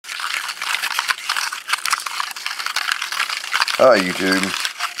Hi YouTube,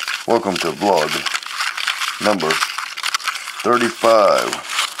 welcome to vlog number 35.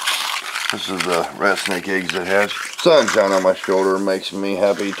 This is the rat snake eggs that hatch. Sunshine on my shoulder makes me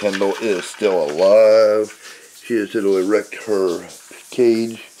happy. Kendall is still alive. She has literally wrecked her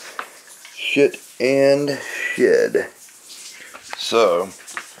cage, shit, and shed. So,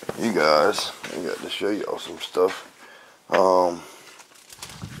 you guys, I got to show y'all some stuff.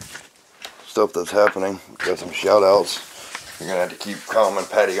 Stuff that's happening. Got some shout outs. You're gonna have to keep calm and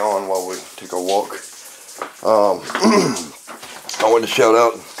Patty on while we take a walk. I want to shout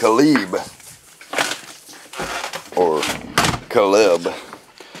out Caleb, or Caleb,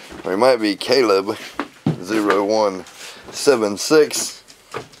 or it might be Caleb 0176.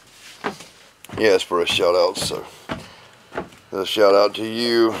 He asked for a shout out, so a shout out to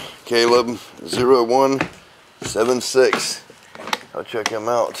you, Caleb 0176. I'll check him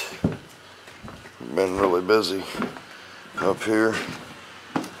out. Been really busy up here.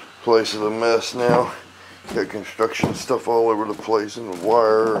 Place is a mess now. Got construction stuff all over the place and the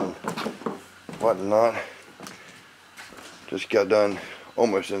wire and whatnot. Just got done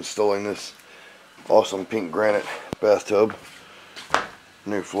almost installing this awesome pink granite bathtub.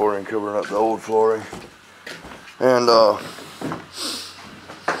 New flooring covering up the old flooring. And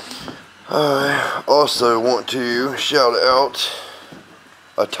I also want to shout out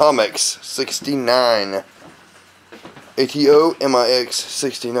Atomics 69. ATOMIX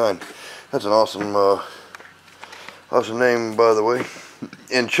 69. That's an awesome awesome name, by the way.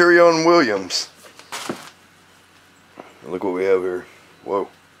 And Cherion Williams. Look what we have here. Whoa.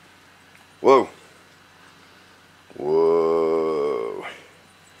 Whoa. Whoa.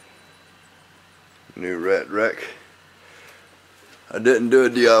 New rat rack. I didn't do a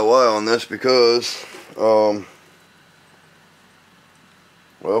DIY on this because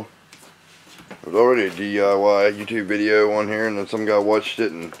well, there's already a DIY YouTube video on here, and then some guy watched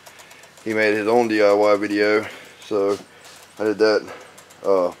it and he made his own DIY video, so I did that.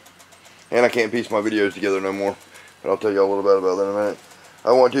 And I can't piece my videos together no more, but I'll tell you a little bit about that in a minute.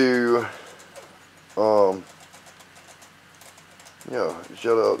 I want to yeah,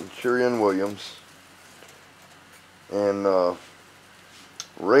 shout out Cherion Williams and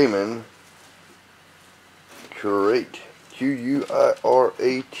Raymond Curate, Q-U-I-R-A-T-E,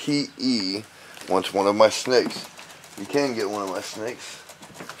 wants one of my snakes. You can get one of my snakes.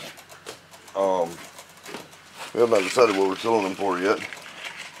 We have not decided what we're selling them for yet,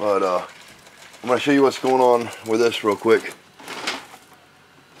 but I'm going to show you what's going on with this real quick.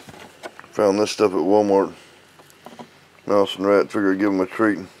 Found this stuff at Walmart. Mouse and rat, figured I'd give them a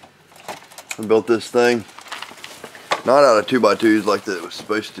treat. I built this thing, not out of 2x2s like that it was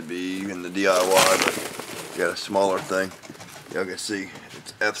supposed to be in the DIY, but got a smaller thing. Y'all can see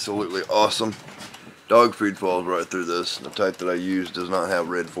it's absolutely awesome. Dog food falls right through this. The type that I use does not have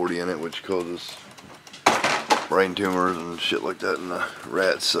red 40 in it, which causes brain tumors and shit like that in the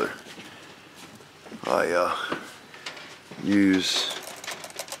rats. So I use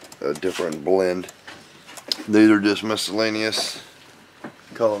a different blend. These are just miscellaneous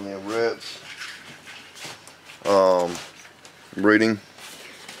colony of rats breeding,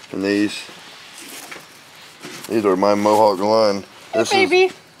 and these are my Mohawk line. This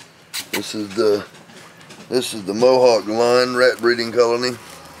is the Mohawk line rat breeding colony.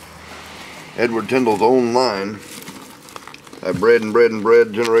 Edward Tyndall's own line. I bred and bred and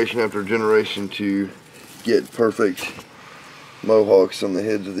bred generation after generation to get perfect Mohawks on the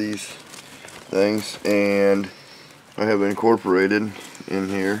heads of these things, and I have incorporated in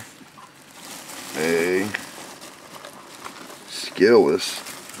here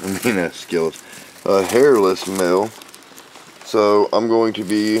a hairless male. So I'm going to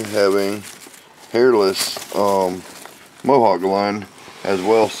be having hairless Mohawk line as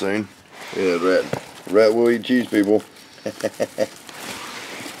well soon. Yeah, rat will eat cheese, people.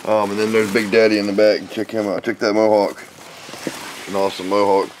 And then there's Big Daddy in the back. Check him out. Check that Mohawk. An awesome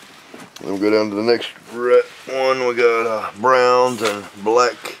Mohawk. Then we'll go down to the next rat one. We got browns and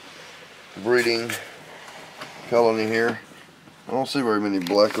black breeding colony here. I don't see very many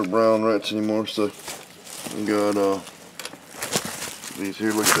black or brown rats anymore, so we got these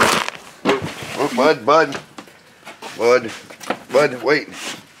here. Look at that. Oh, bud, wait.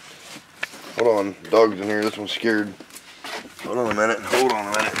 Hold on, dog's in here. This one's scared. Hold on a minute.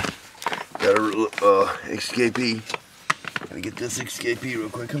 Got a escapee. Gotta get this escapee real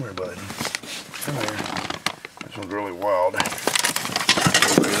quick. Come here, bud. Come here. This one's really wild.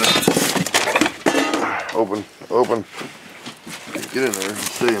 Open. Get in there.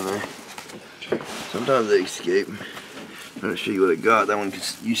 Stay in there. Sometimes they escape. I'm gonna show you what I got. That one,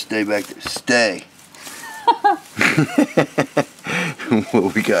 you stay back there. Stay.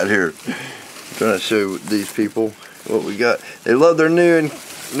 what we got here. I'm trying to show these people what we got. They love their new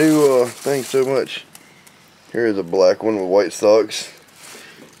thing so much. Here's a black one with white socks.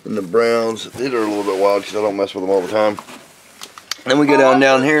 And the browns, these are a little bit wild because I don't mess with them all the time. Then we go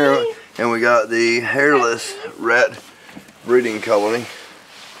down here and we got the hairless rat breeding colony.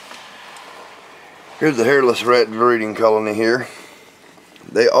 Here's the hairless rat breeding colony here.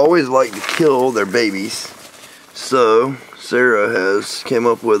 They always like to kill their babies. So Sarah has came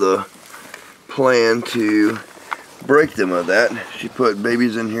up with a plan to break them of that. She put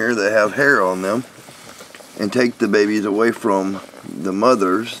babies in here that have hair on them and take the babies away from the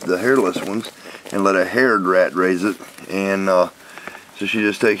mothers, the hairless ones, and let a haired rat raise it. And so she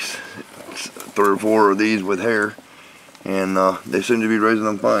just takes 3 or 4 of these with hair, and they seem to be raising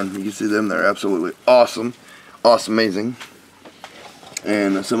them fine. You can see them, they're absolutely awesome. Amazing.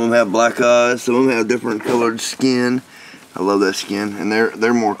 And some of them have black eyes, some of them have different colored skin. I love that skin, and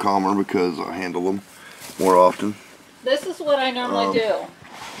they're more calmer because I handle them more often. This is what I normally do.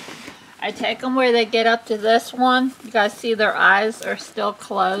 I take them where they get up to this one. You guys see their eyes are still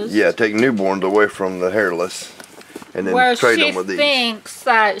closed. Yeah, take newborns away from the hairless, and then trade them with these. Where she thinks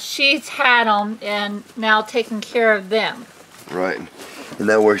that she's had them and now taking care of them. Right, and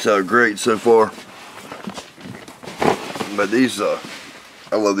that works out great so far. But these, I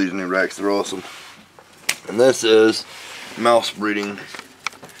love these new racks. They're awesome. And this is mouse breeding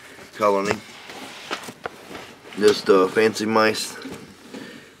colony. Just fancy mice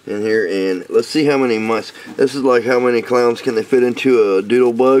in here, and let's see how many mice. This is like how many clowns can they fit into a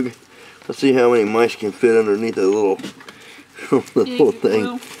doodle bug. Let's see how many mice can fit underneath a little little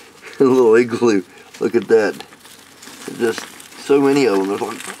thing, a little igloo. Look at that. Just so many of them. There's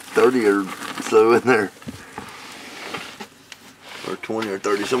like 30 or so in there, or 20 or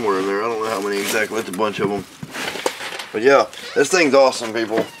 30, somewhere in there. I don't know how many exactly. It's a bunch of them. But yeah, this thing's awesome,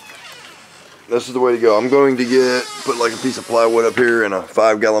 people. This is the way to go. I'm going to put like a piece of plywood up here in a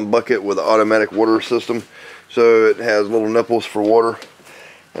 5-gallon bucket with an automatic water system, so it has little nipples for water.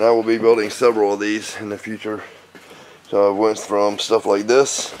 And I will be building several of these in the future. So I went from stuff like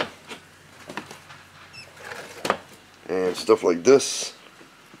this and stuff like this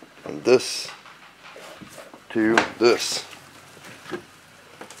and this to this,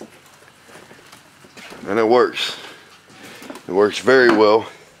 and it works. It works very well.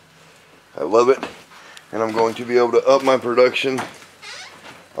 I love it, and I'm going to be able to up my production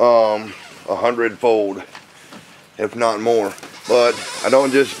 100-fold, if not more. But I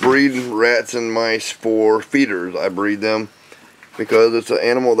don't just breed rats and mice for feeders. I breed them because it's an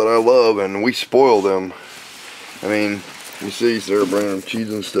animal that I love, and we spoil them. I mean, you see Sarah bringing them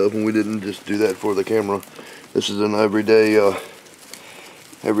cheese and stuff, and we didn't just do that for the camera. This is an everyday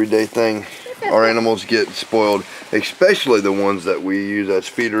thing. Our animals get spoiled, especially the ones that we use as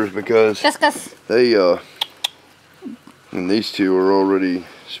feeders, because they and these two are already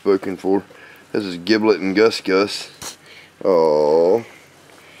spoken for. This is Giblet and Gus Gus. Oh,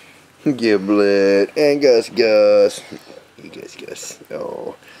 Giblet and Gus Gus. Gus Gus.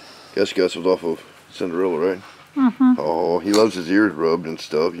 Oh, Gus Gus was off of Cinderella, right? Mm-hmm. Oh, he loves his ears rubbed and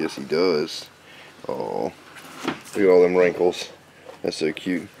stuff. Yes, he does. Oh, look at all them wrinkles. That's so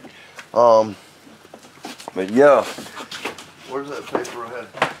cute. But yeah, where's that paper I had?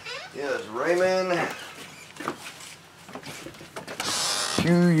 Yes, Raymond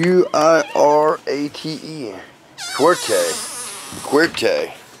Q-U-I-R-A-T-E.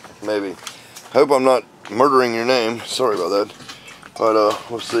 Quirte, maybe. Hope I'm not murdering your name. Sorry about that. But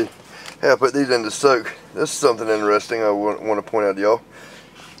we'll see. Yeah, I put these in to soak. This is something interesting I want to point out to y'all.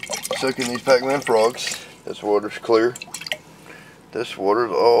 Soaking these Pac-Man frogs. This water's clear. This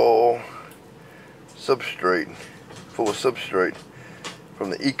water's all substrate, full of substrate from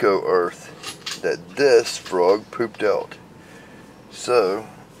the eco earth that this frog pooped out. So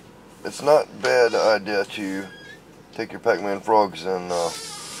it's not a bad idea to take your Pac-Man frogs and let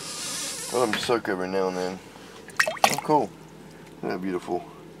them soak every now and then. Oh, cool. Isn't that beautiful?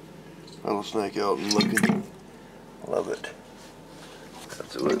 Little snake out and looking. Love it.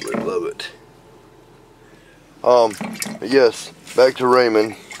 Absolutely love it. But yes, back to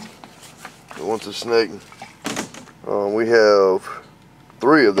Raymond. He wants a snake. We have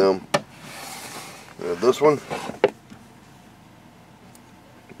 3 of them. We have this one.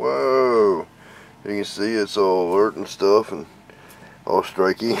 Whoa. You can see it's all alert and stuff and all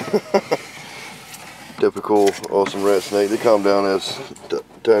striky. Typical awesome rat snake. They calm down as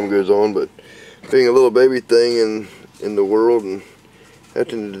time goes on, but being a little baby thing in the world and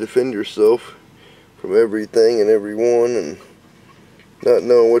having to defend yourself from everything and everyone, and not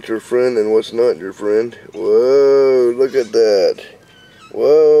knowing what's your friend and what's not your friend. Whoa, look at that.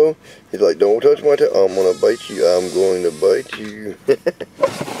 Whoa. He's like, don't touch my tail. I'm going to bite you. I'm going to bite you.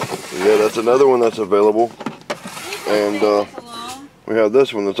 Yeah, that's another one that's available. And we have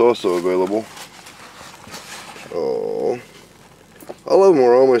this one that's also available. Oh, all of them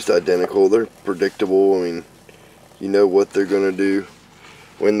are almost identical. They're predictable. I mean, you know what they're going to do,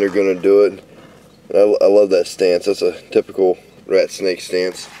 when they're going to do it. And I love that stance. That's a typical rat snake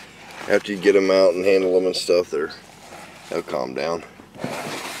stance. After you get them out and handle them and stuff, they'll calm down.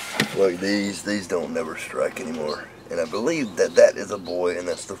 Like these don't never strike anymore. And I believe that that is a boy, and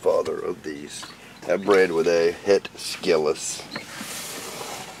that's the father of these. I bred with a het skillis.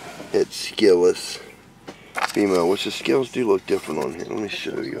 Het skillis female, which the scales do look different on here. Let me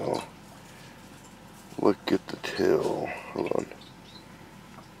show y'all. Look at the tail. Hold on.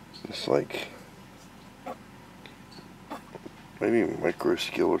 It's like maybe micro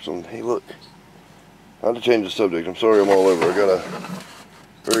skill or something. Hey, look. I have to change the subject. I'm sorry I'm all over. I got a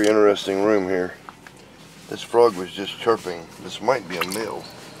very interesting room here. This frog was just chirping. This might be a male.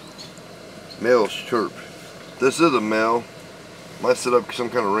 Males chirp. This is a male. Might set up some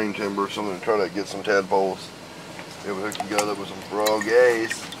kind of rain chamber or something to try to get some tadpoles. Maybe hook you guys up with some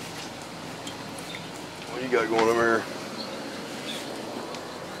froggies. What you got going over here?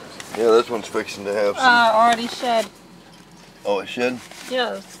 Yeah, this one's fixing to have some. Already shed. Oh, it shed?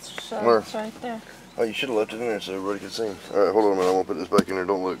 Yeah, it's shed. Where? It's right there. Oh, you should have left it in there so everybody could see. Alright, hold on a minute. I'm going to put this back in there.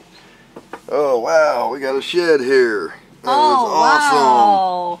 Don't look. Oh, wow. We got a shed here. That is awesome.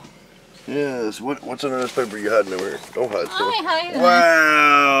 Wow. Yes. What's under this paper you hiding over here? Don't hide. I ain't hiding.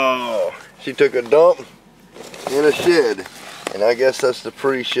 Wow. She took a dump in a shed. And I guess that's the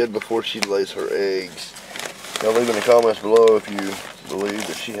pre-shed before she lays her eggs. Now leave in the comments below if you believe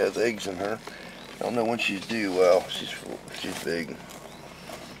that she has eggs in her. I don't know when she's due. Well, she's big.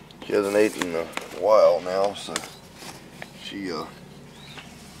 She hasn't eaten in a while now, so she's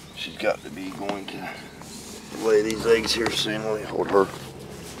got to be going to lay these eggs here soon. Let me hold her.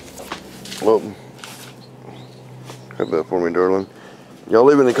 Well, have that for me, darling. Y'all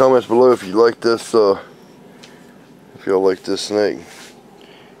leave in the comments below if you like this. If y'all like this snake,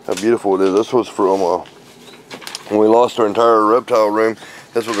 how beautiful it is. This was from when we lost our entire reptile room.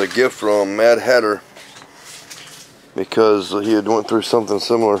 This was a gift from Mad Hatter because he had went through something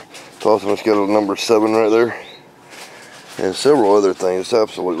similar. It's awesome. It's got a number 7 right there and several other things. It's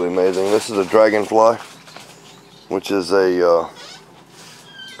absolutely amazing. This is a dragonfly, which is a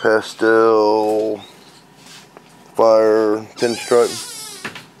pastel fire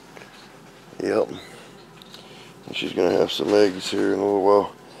pinstripe. Yep. And she's gonna have some eggs here in a little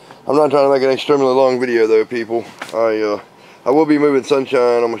while. I'm not trying to make an extremely long video though, people. I will be moving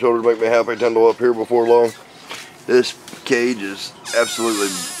Sunshine on my shoulder to make me happy tundle up here before long. This cage is absolutely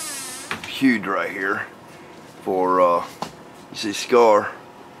huge right here for you see Scar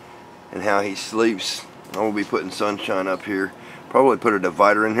and how he sleeps. I will be putting Sunshine up here. Probably put a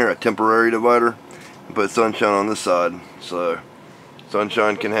divider in here, a temporary divider, and put Sunshine on this side so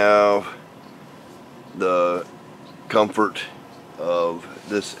Sunshine can have the comfort of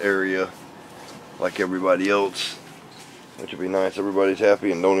this area like everybody else, which would be nice. Everybody's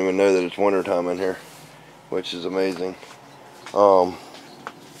happy and don't even know that it's winter time in here, which is amazing.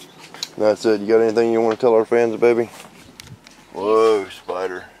 That's it. You got anything you want to tell our fans, baby? Whoa,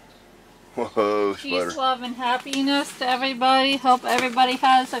 spider. Whoa, spider. Peace, love, and happiness to everybody. Hope everybody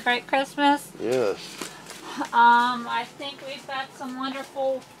has a great Christmas. Yes. I think we've got some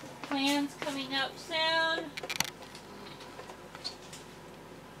wonderful plans coming up soon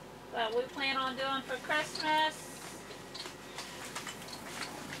that we plan on doing for Christmas.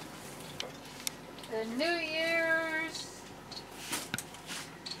 The New Year's.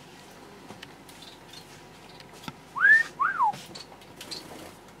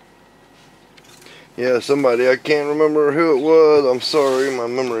 Yeah, somebody, I can't remember who it was. I'm sorry, my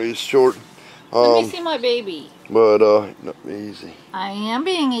memory is short. Let me see my baby. But, not easy. I am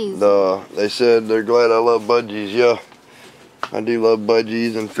being easy. They said they're glad I love budgies. Yeah, I do love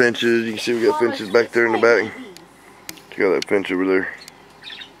budgies and finches. You can see we got finches back there in the back. Check out that finch over there.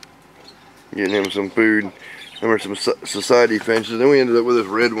 Getting him some food. Remember some society finches. Then we ended up with this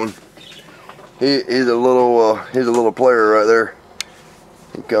red one. He's a little player right there.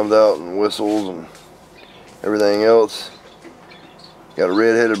 He comes out and whistles and everything else. Got a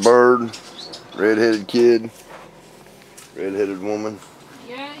red-headed bird, red-headed kid, red-headed woman.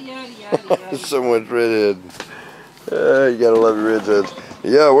 Yeah. So much redhead. You gotta love your redheads.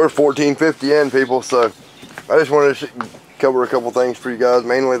 Yeah, we're 1450 in, people. So I just wanted to cover a couple things for you guys.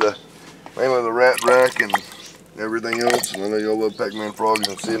 Mainly the rat rack and everything else. And I know y'all love Pac-Man frogs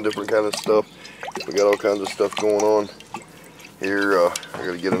and seeing different kind of stuff. We got all kinds of stuff going on. Here, I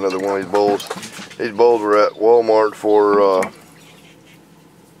gotta get another one of these bowls. These bowls were at Walmart for I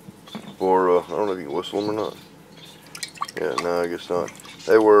don't know if you can whistle them or not. Yeah, no, I guess not.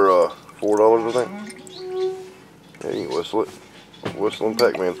 They were $4, I think. Yeah, you can whistle it. Whistling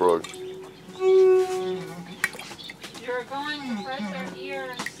Pac-Man frog. You're going to press their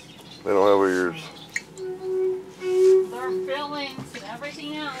ears. They don't have ears. Their fillings and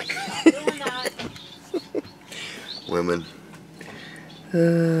everything else. Stop doing that. Women.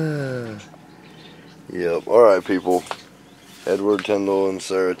 Yep. Alright, people. Edward Tyndall and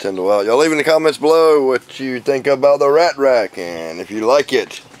Sarah Tyndall out. Y'all leave in the comments below what you think about the rat rack and if you like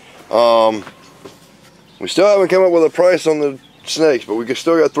it. We still haven't come up with a price on the snakes, but we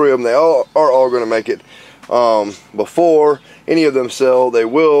still got 3 of them. They are all going to make it. Before any of them sell, they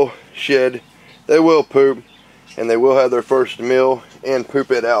will shed, they will poop, and they will have their first meal and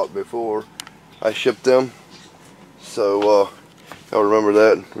poop it out before I ship them. So y'all remember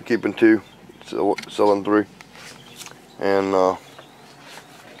that. We're keeping 2, selling 3. And I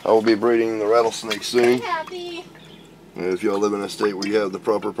will be breeding the rattlesnake soon. Happy. And if y'all live in a state where you have the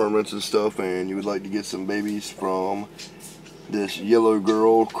proper permits and stuff and you would like to get some babies from this yellow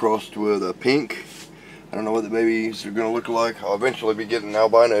girl crossed with a pink, I don't know what the babies are going to look like. I'll eventually be getting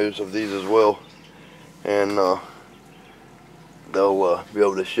albinos of these as well. And they'll be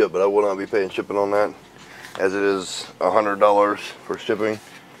able to ship, but I will not be paying shipping on that, as it is $100 for shipping.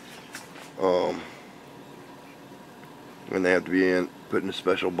 And they have to be put in a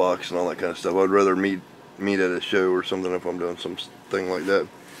special box and all that kind of stuff. I'd rather meet at a show or something if I'm doing something like that.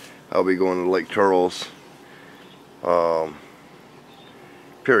 I'll be going to Lake Charles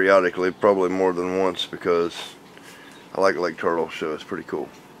periodically, probably more than once, because I like Lake Charles show. It's pretty cool.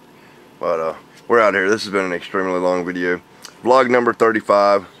 But we're out here. This has been an extremely long video. Vlog number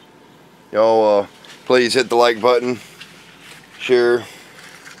 35. Y'all please hit the like button, share.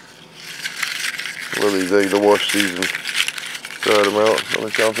 Really dig the wash season. Try them out. Don't they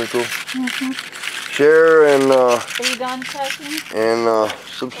sound pretty cool? Share and Are you done testing? And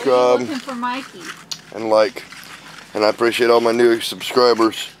subscribe. Looking for Mikey. And like. And I appreciate all my new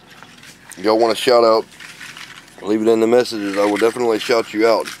subscribers. If y'all want a shout out, leave it in the messages. I will definitely shout you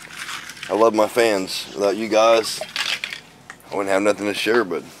out. I love my fans. Without you guys, I wouldn't have nothing to share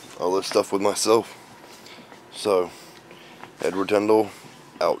but all this stuff with myself. So, Edward Tyndall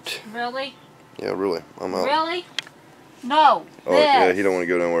out. Really? Yeah, really. I'm out. Really? No. Oh, yeah, he don't want to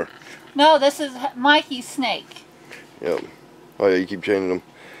go nowhere. No, this is Mikey's snake. Yep. Oh, yeah, you keep changing them.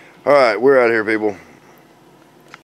 Alright, we're out here, people.